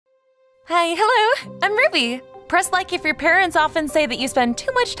Hi, hello, I'm Ruby. Press like if your parents often say that you spend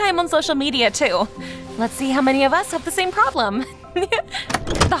too much time on social media too. Let's see how many of us have the same problem.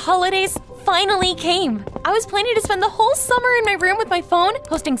 The holidays finally came. I was planning to spend the whole summer in my room with my phone,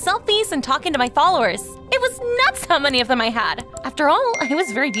 posting selfies and talking to my followers. It was nuts how many of them I had. After all, I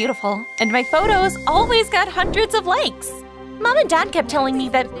was very beautiful, and my photos always got hundreds of likes. Mom and Dad kept telling me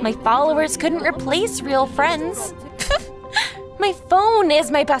that my followers couldn't replace real friends. My phone is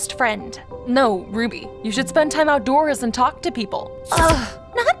my best friend. No, Ruby, you should spend time outdoors and talk to people. Ugh,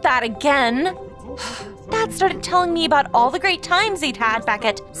 not that again. Dad started telling me about all the great times he'd had back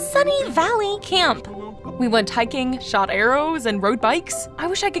at Sunny Valley Camp. We went hiking, shot arrows, and rode bikes. I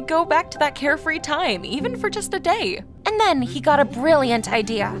wish I could go back to that carefree time, even for just a day. And then he got a brilliant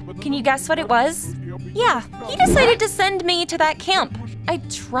idea. Can you guess what it was? Yeah, he decided to send me to that camp. I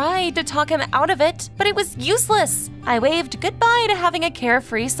tried to talk him out of it, but it was useless. I waved goodbye to having a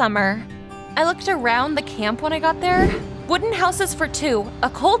carefree summer. I looked around the camp when I got there. Wooden houses for two, a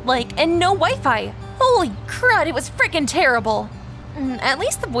cold lake, and no Wi-Fi. Holy crud, it was freaking terrible. At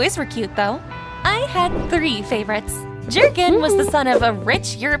least the boys were cute though. I had 3 favorites. Jurgen was the son of a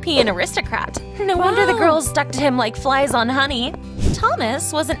rich European aristocrat. No wonder the girls stuck to him like flies on honey.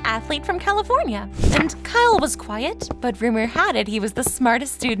 Thomas was an athlete from California. And Kyle was quiet, but rumor had it he was the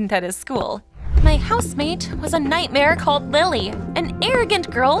smartest student at his school. My housemate was a nightmare called Lily, an arrogant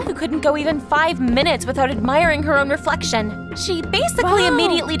girl who couldn't go even 5 minutes without admiring her own reflection. She basically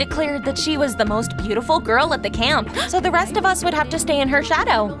immediately declared that she was the most beautiful girl at the camp, so the rest of us would have to stay in her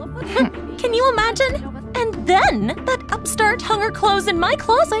shadow. Can you imagine? And then that upstart hung her clothes in my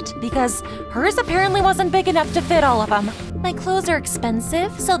closet because hers apparently wasn't big enough to fit all of them. My clothes are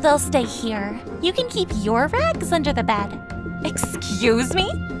expensive, so they'll stay here. You can keep your rags under the bed. Excuse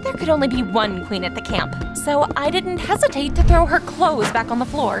me? There could only be one queen at the camp, so I didn't hesitate to throw her clothes back on the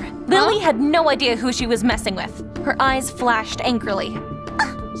floor. Lily had no idea who she was messing with. Her eyes flashed angrily.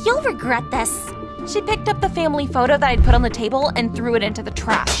 You'll regret this. She picked up the family photo that I'd put on the table and threw it into the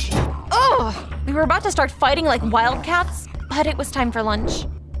trash. Ugh! We were about to start fighting like wildcats, but it was time for lunch.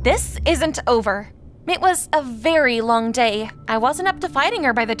 This isn't over. It was a very long day. I wasn't up to fighting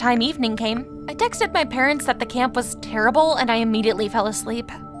her by the time evening came. I texted my parents that the camp was terrible and I immediately fell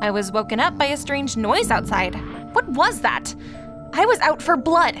asleep. I was woken up by a strange noise outside. What was that? I was out for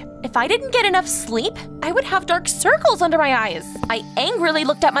blood. If I didn't get enough sleep, I would have dark circles under my eyes. I angrily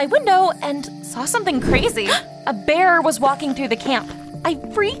looked out my window and saw something crazy. A bear was walking through the camp. I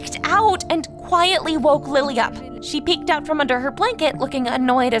freaked out and quietly woke Lily up. She peeked out from under her blanket looking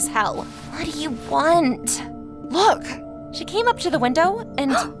annoyed as hell. What do you want? Look! She came up to the window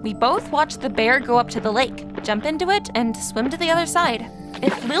and we both watched the bear go up to the lake, jump into it, and swim to the other side.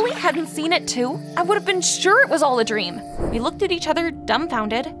 If Lily hadn't seen it too, I would have been sure it was all a dream. We looked at each other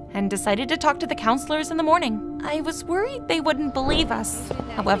dumbfounded and decided to talk to the counselors in the morning. I was worried they wouldn't believe us.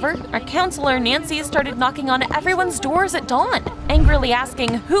 However, our counselor, Nancy, started knocking on everyone's doors at dawn, angrily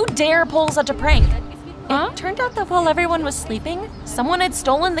asking who dare pull such a prank. It turned out that while everyone was sleeping, someone had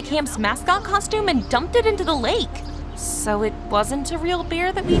stolen the camp's mascot costume and dumped it into the lake. So it wasn't a real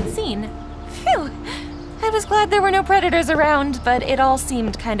bear that we'd seen. Phew! I was glad there were no predators around, but it all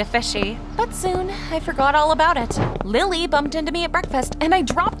seemed kind of fishy. But soon, I forgot all about it. Lily bumped into me at breakfast, and I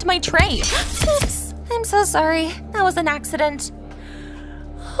dropped my tray. Oops, I'm so sorry. That was an accident.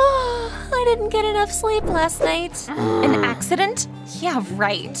 I didn't get enough sleep last night. An accident? Yeah,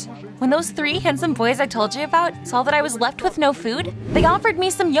 right. When those 3 handsome boys I told you about saw that I was left with no food, they offered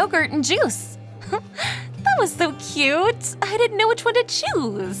me some yogurt and juice. That was so cute. I didn't know which one to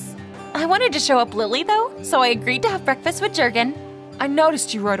choose. I wanted to show up Lily though, so I agreed to have breakfast with Jurgen. I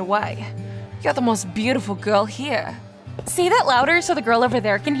noticed you right away. You're the most beautiful girl here. Say that louder so the girl over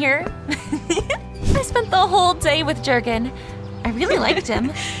there can hear. I spent the whole day with Jurgen. I really liked him.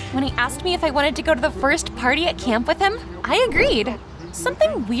 When he asked me if I wanted to go to the first party at camp with him, I agreed.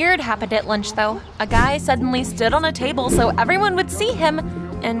 Something weird happened at lunch though. A guy suddenly stood on a table so everyone would see him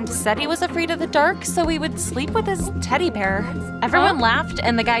and said he was afraid of the dark so he would sleep with his teddy bear. Everyone laughed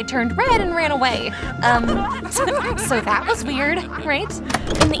and the guy turned red and ran away. So that was weird, right?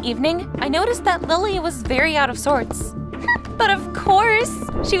 In the evening, I noticed that Lily was very out of sorts. But of course,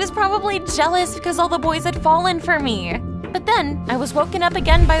 she was probably jealous because all the boys had fallen for me. But then, I was woken up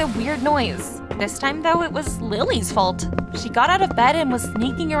again by a weird noise. This time though, it was Lily's fault. She got out of bed and was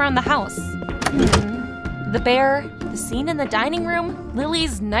sneaking around the house. The bear, the scene in the dining room,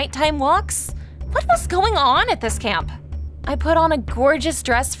 Lily's nighttime walks. What was going on at this camp? I put on a gorgeous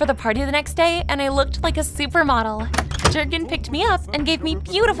dress for the party the next day and I looked like a supermodel. Jurgen picked me up and gave me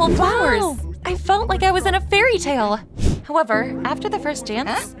beautiful flowers. Wow. I felt like I was in a fairy tale. However, after the first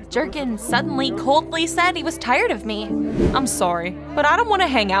dance, Jurgen suddenly coldly said he was tired of me. I'm sorry, but I don't want to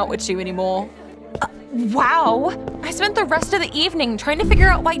hang out with you anymore. Wow! I spent the rest of the evening trying to figure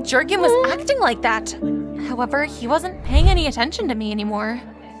out why Jurgen was acting like that. However, he wasn't paying any attention to me anymore.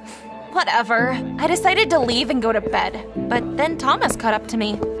 Whatever. I decided to leave and go to bed, but then Thomas caught up to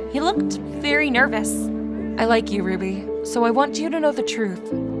me. He looked very nervous. I like you, Ruby, so I want you to know the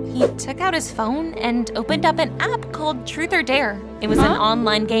truth. He took out his phone and opened up an app called Truth or Dare. It was an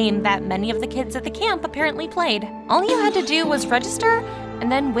online game that many of the kids at the camp apparently played. All you had to do was register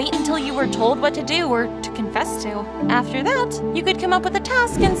and then wait until you were told what to do or to confess to. After that, you could come up with a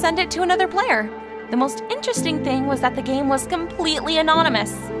task and send it to another player. The most interesting thing was that the game was completely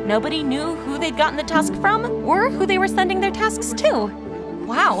anonymous. Nobody knew who they'd gotten the task from or who they were sending their tasks to.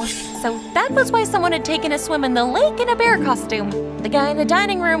 Wow, so that was why someone had taken a swim in the lake in a bear costume. The guy in the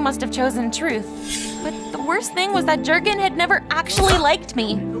dining room must have chosen truth. But the worst thing was that Jurgen had never actually liked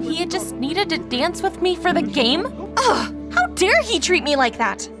me. He had just needed to dance with me for the game? Ugh, how dare he treat me like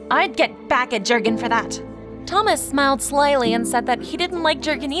that? I'd get back at Jurgen for that. Thomas smiled slyly and said that he didn't like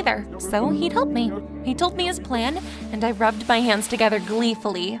Jurgen either, so he'd help me. He told me his plan, and I rubbed my hands together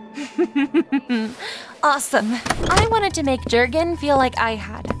gleefully. Awesome. I wanted to make Jurgen feel like I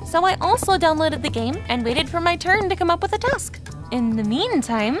had, so I also downloaded the game and waited for my turn to come up with a task. In the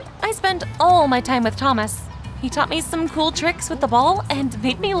meantime, I spent all my time with Thomas. He taught me some cool tricks with the ball and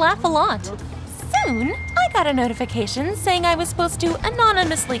made me laugh a lot. Soon, I got a notification saying I was supposed to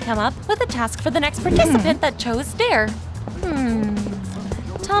anonymously come up with a task for the next participant that chose Dare.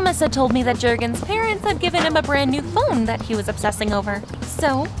 Thomas had told me that Jurgen's parents had given him a brand new phone that he was obsessing over.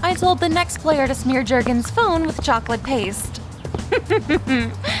 So I told the next player to smear Jurgen's phone with chocolate paste.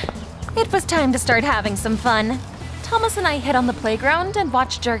 It was time to start having some fun. Thomas and I hid on the playground and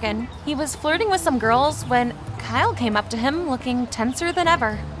watched Jurgen. He was flirting with some girls when Kyle came up to him looking tenser than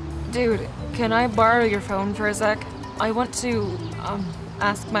ever. Dude, can I borrow your phone for a sec? I want to,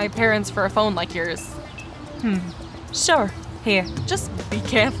 ask my parents for a phone like yours. Sure. Here, just be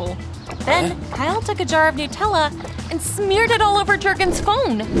careful. Then Kyle took a jar of Nutella and smeared it all over Jurgen's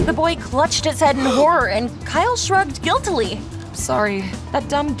phone. The boy clutched his head in horror and Kyle shrugged guiltily. Sorry, that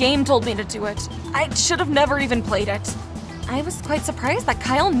dumb game told me to do it. I should have never even played it. I was quite surprised that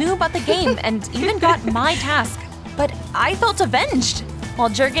Kyle knew about the game and even got my task. But I felt avenged. While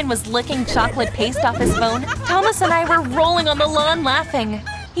Jurgen was licking chocolate paste off his phone, Thomas and I were rolling on the lawn laughing.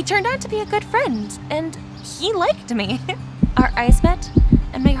 He turned out to be a good friend, and he liked me. Our eyes met,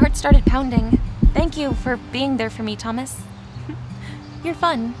 and my heart started pounding. Thank you for being there for me, Thomas. You're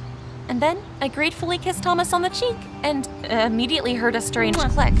fun. And then I gratefully kissed Thomas on the cheek and immediately heard a strange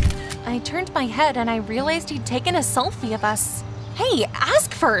click. I turned my head and I realized he'd taken a selfie of us. Hey,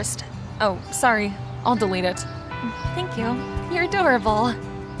 ask first! Oh, sorry. I'll delete it. Thank you. You're adorable.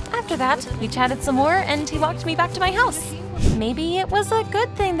 After that, we chatted some more and he walked me back to my house. Maybe it was a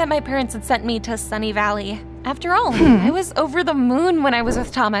good thing that my parents had sent me to Sunny Valley. After all, I was over the moon when I was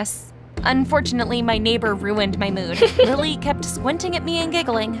with Thomas. Unfortunately, my neighbor ruined my mood. Lily kept squinting at me and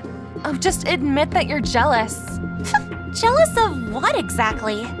giggling. Oh, just admit that you're jealous. Jealous of what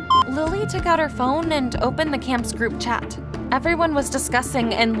exactly? Lily took out her phone and opened the camp's group chat. Everyone was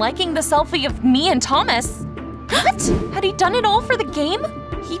discussing and liking the selfie of me and Thomas. What? Had he done it all for the game?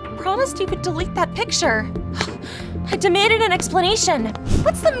 He promised he would delete that picture. I demanded an explanation.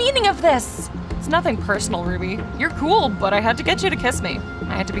 What's the meaning of this? It's nothing personal, Ruby. You're cool, but I had to get you to kiss me.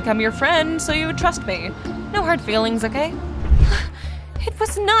 I had to become your friend so you would trust me. No hard feelings, okay? It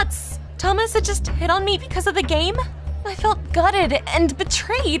was nuts. Thomas had just hit on me because of the game. I felt gutted and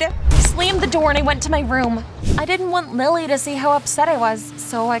betrayed. I slammed the door and I went to my room. I didn't want Lily to see how upset I was,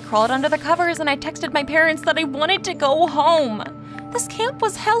 so I crawled under the covers and I texted my parents that I wanted to go home. This camp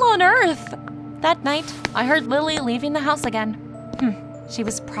was hell on earth. That night, I heard Lily leaving the house again. She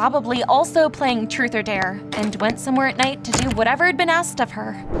was probably also playing Truth or Dare and went somewhere at night to do whatever had been asked of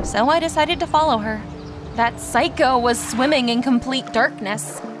her. So I decided to follow her. That psycho was swimming in complete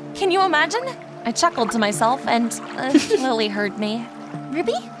darkness. Can you imagine? I chuckled to myself and Lily heard me.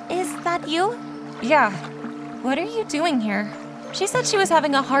 Ruby, is that you? Yeah. What are you doing here? She said she was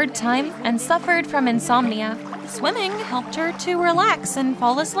having a hard time and suffered from insomnia. Swimming helped her to relax and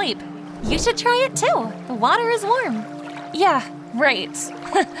fall asleep. You should try it too. The water is warm. Yeah, right.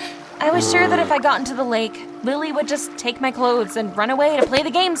 I was sure that if I got into the lake, Lily would just take my clothes and run away to play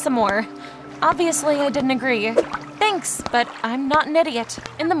the game some more. Obviously, I didn't agree. Thanks, but I'm not an idiot.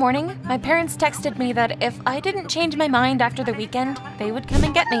 In the morning, my parents texted me that if I didn't change my mind after the weekend, they would come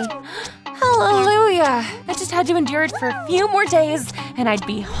and get me. Hallelujah! I just had to endure it for a few more days, and I'd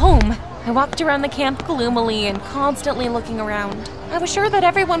be home. I walked around the camp gloomily and constantly looking around. I was sure that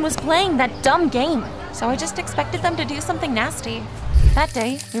everyone was playing that dumb game, so I just expected them to do something nasty. That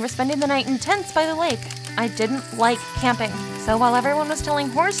day, we were spending the night in tents by the lake. I didn't like camping, so while everyone was telling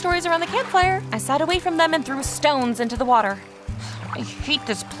horror stories around the campfire, I sat away from them and threw stones into the water. I hate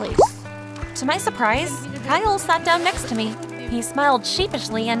this place. To my surprise, Kyle sat down next to me. He smiled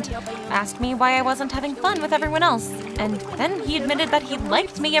sheepishly and asked me why I wasn't having fun with everyone else. And then he admitted that he'd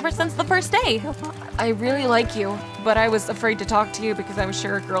liked me ever since the first day. I really like you, but I was afraid to talk to you because I was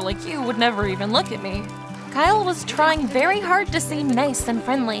sure a girl like you would never even look at me. Kyle was trying very hard to seem nice and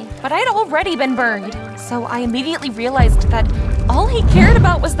friendly, but I'd already been burned. So I immediately realized that all he cared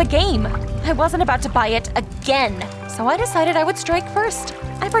about was the game. I wasn't about to buy it again. So I decided I would strike first.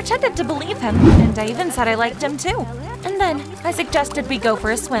 I pretended to believe him, and I even said I liked him too. And then I suggested we go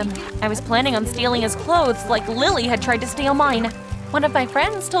for a swim. I was planning on stealing his clothes like Lily had tried to steal mine. One of my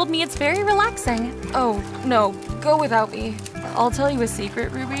friends told me it's very relaxing. Oh, no, go without me. I'll tell you a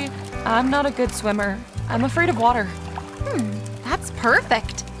secret, Ruby. I'm not a good swimmer. I'm afraid of water. That's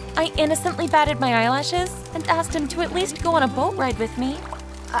perfect. I innocently batted my eyelashes and asked him to at least go on a boat ride with me.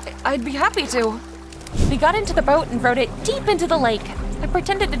 I'd be happy to. We got into the boat and rowed it deep into the lake. I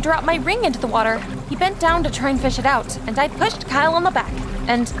pretended to drop my ring into the water. He bent down to try and fish it out, and I pushed Kyle on the back,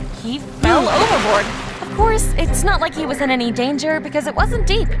 and he fell overboard. Of course, it's not like he was in any danger because it wasn't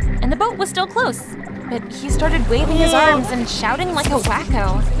deep, and the boat was still close. But he started waving his arms and shouting like a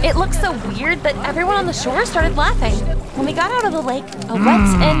wacko. It looked so weird that everyone on the shore started laughing. When we got out of the lake, a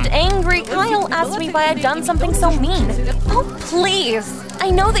wet and angry Kyle asked me why I'd done something so mean. Oh, please. I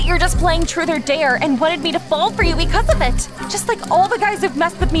know that you're just playing Truth or Dare and wanted me to fall for you because of it. Just like all the guys who've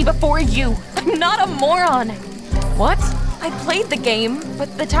messed with me before you. I'm not a moron. What? I played the game,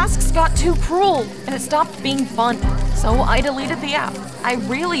 but the tasks got too cruel, and it stopped being fun. So I deleted the app. I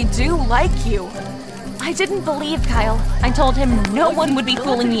really do like you. I didn't believe Kyle. I told him no one would be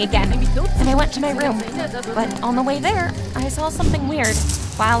fooling me again, and I went to my room. But on the way there, I saw something weird.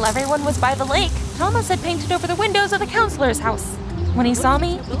 While everyone was by the lake, Thomas had painted over the windows of the counselor's house. When he saw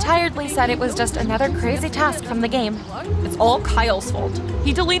me, he tiredly said it was just another crazy task from the game. It's all Kyle's fault.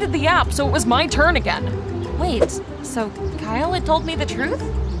 He deleted the app, so it was my turn again. Wait, so Kyle had told me the truth?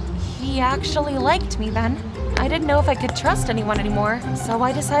 He actually liked me then. I didn't know if I could trust anyone anymore, so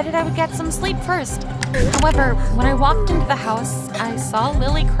I decided I would get some sleep first. However, when I walked into the house, I saw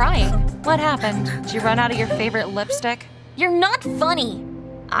Lily crying. What happened? Did you run out of your favorite lipstick? You're not funny!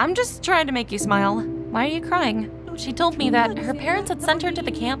 I'm just trying to make you smile. Why are you crying? She told me that her parents had sent her to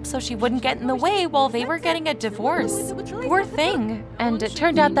the camp so she wouldn't get in the way while they were getting a divorce. Poor thing. And it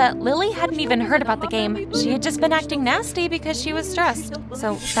turned out that Lily hadn't even heard about the game. She had just been acting nasty because she was stressed.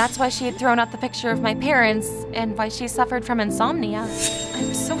 So that's why she had thrown out the picture of my parents and why she suffered from insomnia.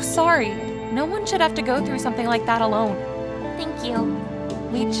 I'm so sorry. No one should have to go through something like that alone. Thank you.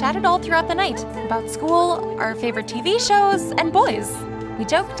 We chatted all throughout the night about school, our favorite TV shows, and boys. We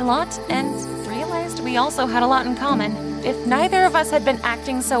joked a lot and realized we also had a lot in common. If neither of us had been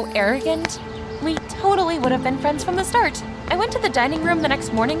acting so arrogant, we totally would have been friends from the start. I went to the dining room the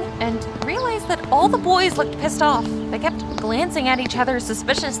next morning and realized that all the boys looked pissed off. They kept glancing at each other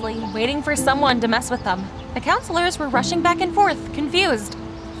suspiciously, waiting for someone to mess with them. The counselors were rushing back and forth, confused.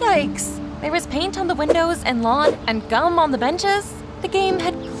 Yikes. There was paint on the windows and lawn and gum on the benches. The game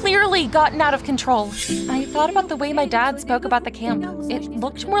had clearly gotten out of control. I thought about the way my dad spoke about the camp. It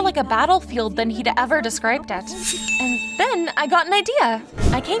looked more like a battlefield than he'd ever described it. And then I got an idea.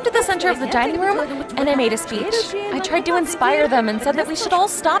 I came to the center of the dining room and I made a speech. I tried to inspire them and said that we should all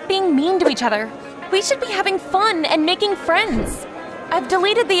stop being mean to each other. We should be having fun and making friends. I've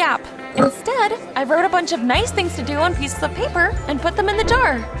deleted the app. Instead, I wrote a bunch of nice things to do on pieces of paper and put them in the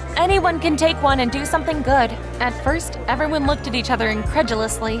jar. Anyone can take one and do something good. At first, everyone looked at each other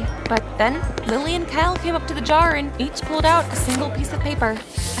incredulously, but then Lily and Kyle came up to the jar and each pulled out a single piece of paper.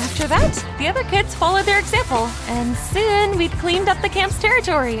 After that, the other kids followed their example, and soon we'd cleaned up the camp's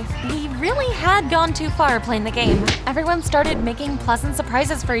territory. We really had gone too far playing the game. Everyone started making pleasant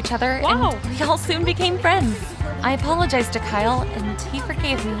surprises for each other, and we all soon became friends. I apologized to Kyle, and he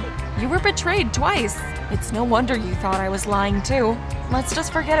forgave me. You were betrayed twice. It's no wonder you thought I was lying too. Let's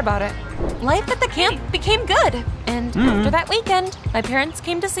just forget about it. Life at the camp became good, and after that weekend, my parents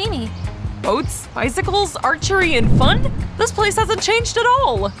came to see me. Boats, bicycles, archery, and fun? This place hasn't changed at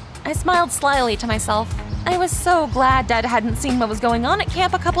all. I smiled slyly to myself. I was so glad Dad hadn't seen what was going on at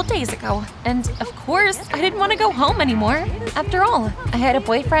camp a couple days ago. And of course, I didn't want to go home anymore. After all, I had a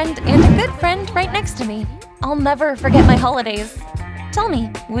boyfriend and a good friend right next to me. I'll never forget my holidays. Tell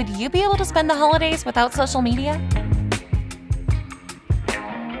me, would you be able to spend the holidays without social media?